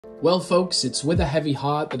Well folks, it's with a heavy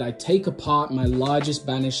heart that I take apart my largest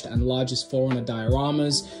banished and largest Forerunner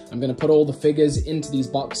dioramas. I'm going to put all the figures into these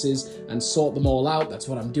boxes and sort them all out. That's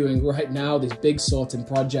what I'm doing right now, this big sorting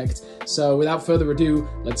project. So without further ado,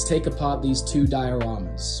 let's take apart these 2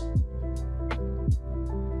 dioramas.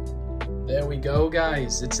 There we go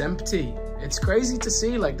guys, it's empty. It's crazy to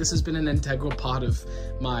see, like this has been an integral part of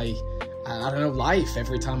my, I don't know, life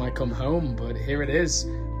every time I come home, but here it is,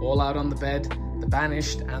 all out on the bed. The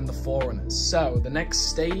banished and the Forerunners. So the next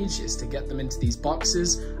stage is to get them into these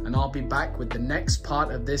boxes, and I'll be back with the next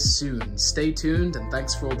part of this soon. Stay tuned and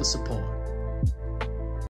thanks for all the support.